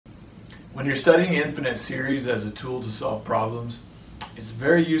When you're studying infinite series as a tool to solve problems, it's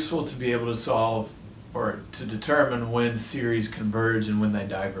very useful to be able to solve or to determine when series converge and when they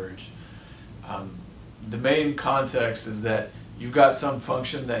diverge. The main context is that you've got some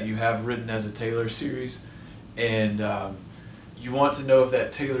function that you have written as a Taylor series, and you want to know if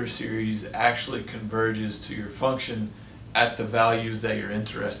that Taylor series actually converges to your function at the values that you're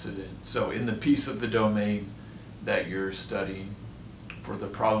interested in. So in the piece of the domain that you're studying for the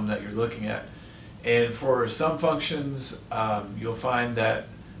problem that you're looking at. And for some functions, you'll find that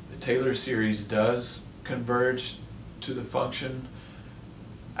the Taylor series does converge to the function.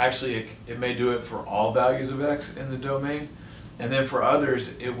 Actually, it may do it for all values of x in the domain. And then for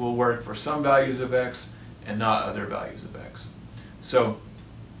others, it will work for some values of x and not other values of x. So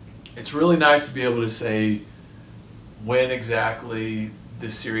it's really nice to be able to say when exactly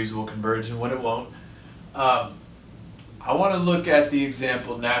this series will converge and when it won't. I want to look at the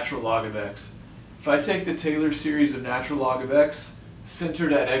example natural log of x. If I take the Taylor series of natural log of x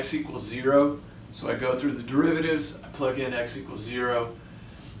centered at x equals 0, so I go through the derivatives, I plug in x equals 0,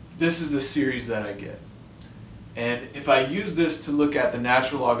 this is the series that I get. And if I use this to look at the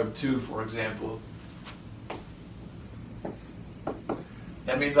natural log of 2, for example,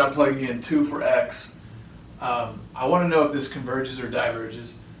 that means I'm plugging in 2 for x. I want to know if this converges or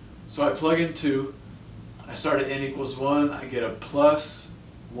diverges. So I plug in 2. I start at n equals 1. I get a plus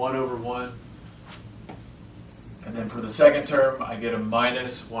 1 over 1. And then for the second term, I get a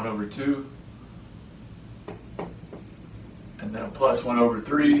minus 1 over 2. And then a plus 1 over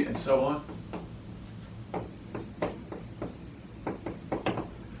 3, and so on.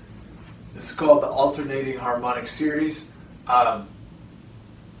 This is called the alternating harmonic series.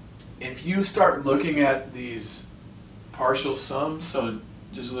 If you start looking at these partial sums, so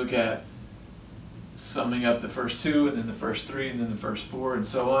just look at summing up the first 2 and then the first 3 and then the first 4 and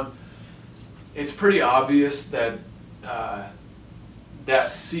so on, it's pretty obvious that that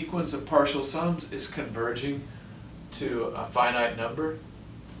sequence of partial sums is converging to a finite number.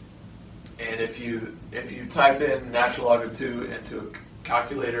 And if you type in natural log of 2 into a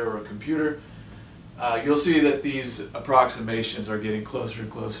calculator or a computer, you'll see that these approximations are getting closer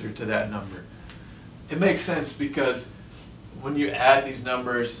and closer to that number. It makes sense because when you add these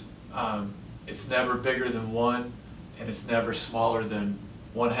numbers, it's never bigger than 1 and it's never smaller than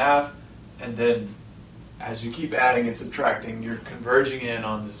 1/2, and then as you keep adding and subtracting, you're converging in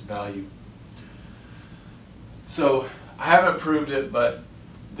on this value. So I haven't proved it, but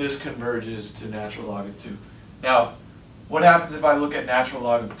this converges to natural log of 2. Now, what happens if I look at natural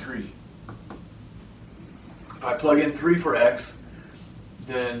log of 3? If I plug in 3 for x,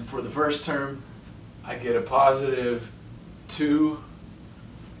 then for the first term, I get a positive 2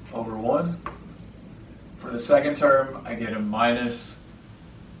 over 1. For the second term, I get a minus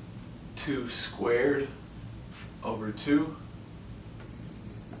 2 squared over 2.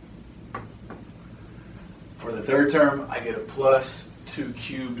 For the third term, I get a plus 2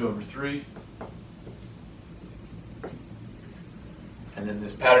 cubed over 3. And then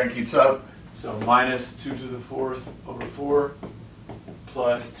this pattern keeps up. So minus 2 to the 4th over 4,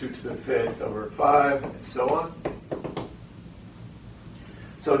 plus 2 to the 5th over 5, and so on.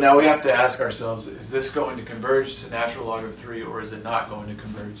 So now we have to ask ourselves, is this going to converge to natural log of 3 or is it not going to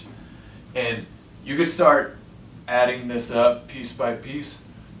converge? And you could start adding this up piece by piece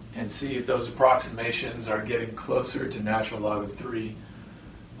and see if those approximations are getting closer to natural log of 3.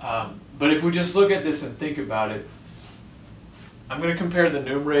 But if we just look at this and think about it, I'm going to compare the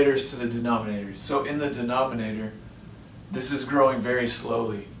numerators to the denominators. So in the denominator, this is growing very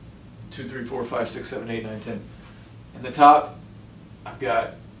slowly. 2, 3, 4, 5, 6, 7, 8, 9, 10. In the top, I've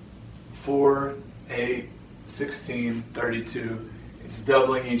got 4, 8, 16, 32. It's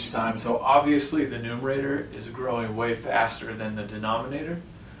doubling each time. So obviously the numerator is growing way faster than the denominator.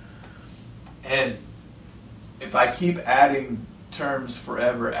 And if I keep adding terms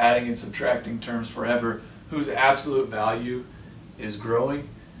forever, adding and subtracting terms forever, whose absolute value is growing,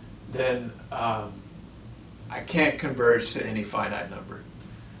 then I can't converge to any finite number.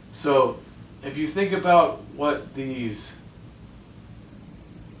 So if you think about what these,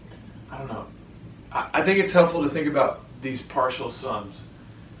 I don't know, I think it's helpful to think about these partial sums.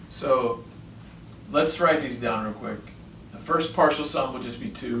 So let's write these down real quick. The first partial sum would just be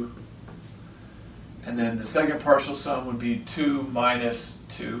 2. And then the second partial sum would be 2 minus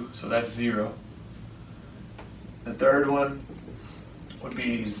 2, so that's 0. The third one would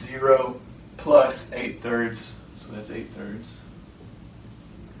be 0 plus 8/3, so that's 8/3.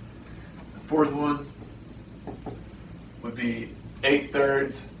 The fourth one would be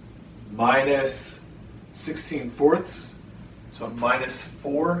 8/3 minus 16/4, so minus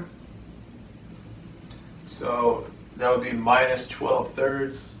 4. So that would be minus 12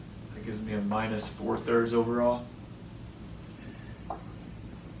 thirds. That gives me a minus 4 thirds overall.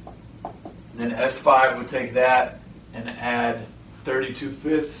 Then S5 would take that and add 32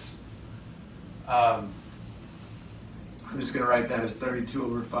 fifths. I'm just going to write that as 32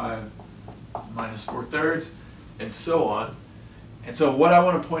 over 5 minus 4 thirds, and so on. And so what I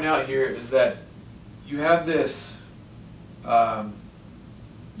want to point out here is that you have this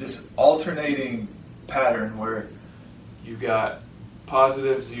this alternating pattern where you've got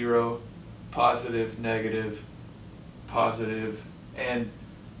positive, 0, positive, negative, positive, and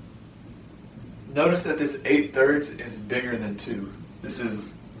notice that this 8 thirds is bigger than 2. This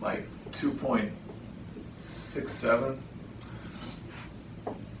is like 2.67.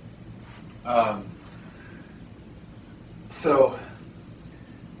 So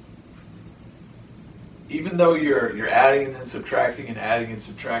even though you're adding and then subtracting and adding and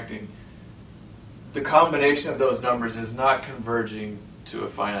subtracting, the combination of those numbers is not converging to a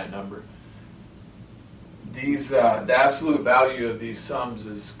finite number. These the absolute value of these sums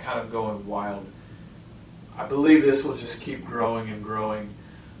is kind of going wild. I believe this will just keep growing and growing,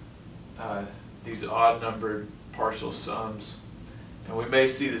 these odd numbered partial sums. And we may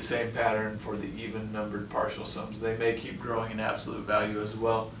see the same pattern for the even numbered partial sums. They may keep growing in absolute value as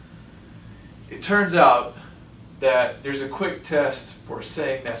well. It turns out that there's a quick test for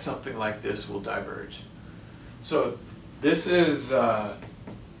saying that something like this will diverge. So this is,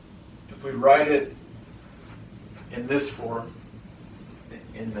 if we write it in this form,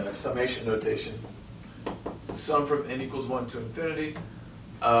 in the summation notation, it's the sum from n equals 1 to infinity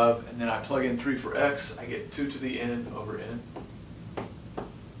of, and then I plug in 3 for x, I get 2 to the n over n.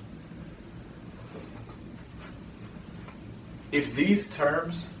 If these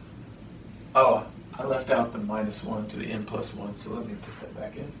terms, oh, I left out the minus 1 to the n plus 1, so let me put that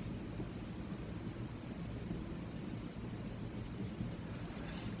back in.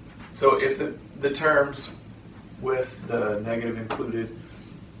 So if the terms with the negative included,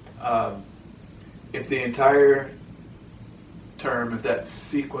 if the entire term, if that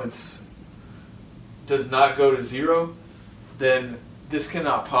sequence does not go to 0, then this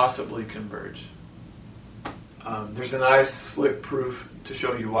cannot possibly converge. There's a nice slick proof to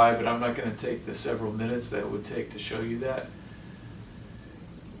show you why, but I'm not going to take the several minutes that it would take to show you that.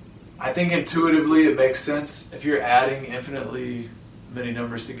 I think intuitively it makes sense. If you're adding infinitely many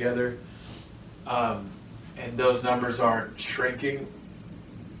numbers together, and those numbers aren't shrinking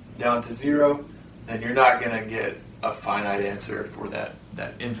down to 0, then you're not going to get a finite answer for that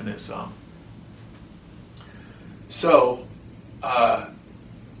infinite sum. So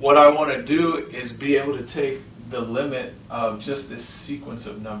what I want to do is be able to take the limit of just this sequence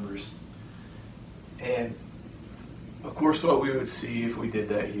of numbers. And of course what we would see if we did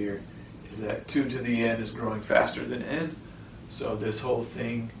that here is that 2 to the n is growing faster than n, so this whole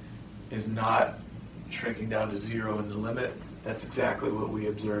thing is not shrinking down to 0 in the limit. That's exactly what we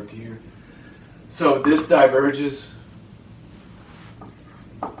observed here. So this diverges.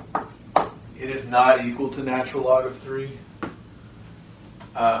 It is not equal to natural log of 3.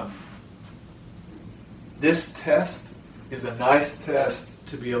 This test is a nice test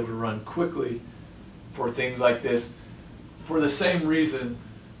to be able to run quickly for things like this. For the same reason,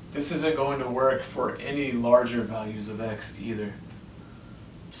 this isn't going to work for any larger values of x either.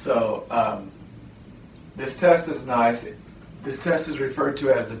 So this test is nice. This test is referred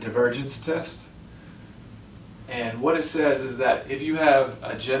to as the divergence test. And what it says is that if you have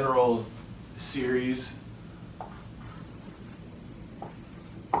a general series,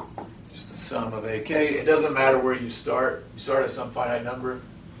 just the sum of AK, it doesn't matter where you start. You start at some finite number,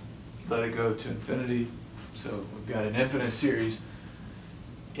 you let it go to infinity. So we've got an infinite series.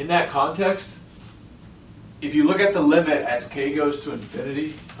 In that context, if you look at the limit as k goes to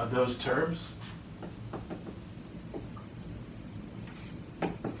infinity of those terms,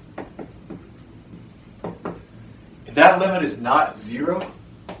 if that limit is not 0,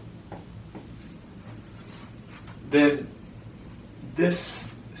 then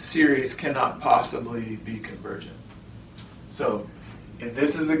this series cannot possibly be convergent. So if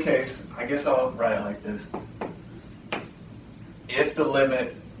this is the case, I guess I'll write it like this. If the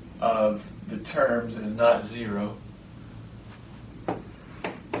limit of the terms is not 0,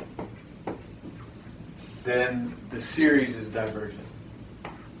 then the series is divergent.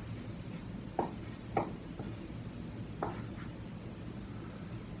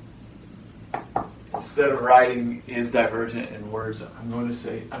 Instead of writing is divergent in words, I'm going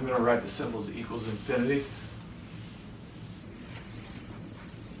to write the symbols equals infinity.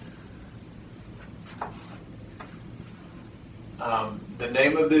 The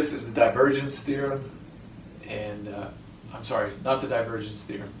name of this is the divergence theorem, and I'm sorry, not the divergence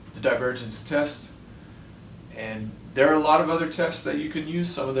theorem, the divergence test. And there are a lot of other tests that you can use.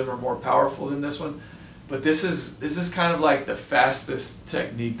 Some of them are more powerful than this one, but this is kind of like the fastest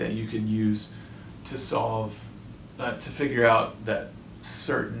technique that you can use to solve, to figure out that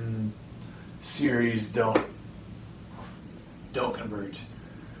certain series don't converge.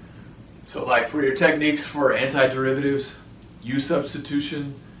 So like for your techniques for antiderivatives, U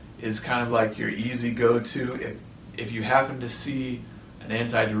substitution is kind of like your easy go-to. If you happen to see an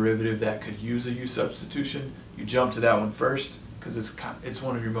antiderivative that could use a U substitution, you jump to that one first because it's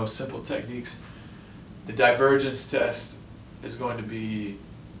one of your most simple techniques. The divergence test is going to be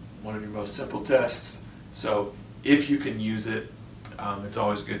one of your most simple tests. So if you can use it, it's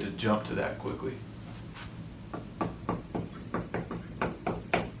always good to jump to that quickly.